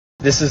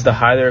This is the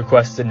highly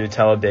requested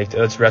Nutella baked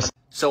oats recipe.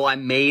 So I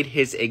made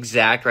his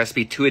exact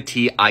recipe to a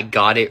T. I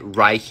got it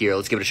right here.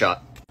 Let's give it a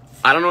shot.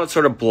 I don't know what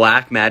sort of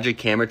black magic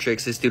camera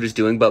tricks this dude is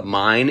doing, but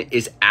mine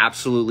is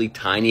absolutely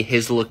tiny.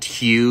 His looked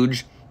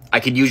huge. I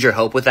could use your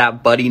help with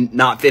that, buddy.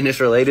 Not fitness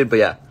related, but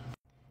yeah.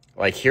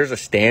 Like, here's a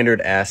standard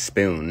ass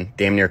spoon,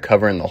 damn near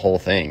covering the whole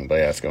thing. But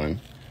yeah, it's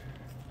going.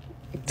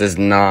 Does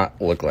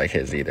not look like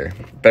his either.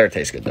 Better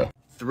taste good though.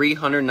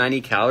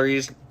 390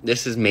 calories.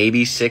 This is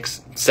maybe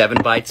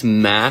 6-7 bites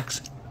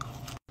max.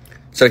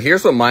 So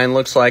here's what mine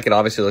looks like. It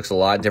obviously looks a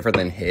lot different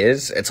than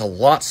his. It's a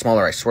lot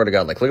smaller, I swear to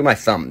God. Like, look at my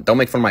thumb. Don't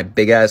make fun of my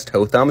big-ass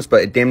toe thumbs,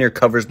 but it damn near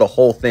covers the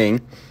whole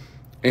thing.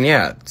 And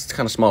yeah, it's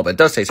kind of small, but it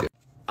does taste good.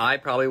 I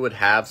probably would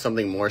have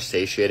something more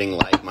satiating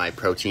like my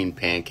protein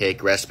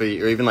pancake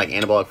recipe or even like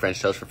anabolic French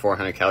toast for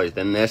 400 calories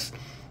than this.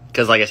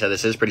 Because like I said,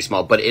 this is pretty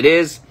small, but it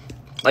is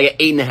like an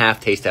 8.5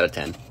 taste out of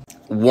 10.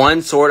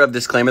 One sort of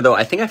disclaimer though,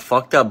 I think I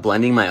fucked up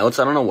blending my oats.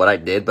 I don't know what I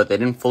did, but they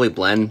didn't fully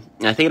blend.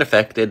 And I think it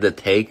affected the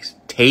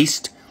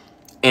taste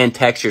and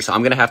texture, so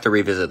I'm going to have to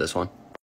revisit this one.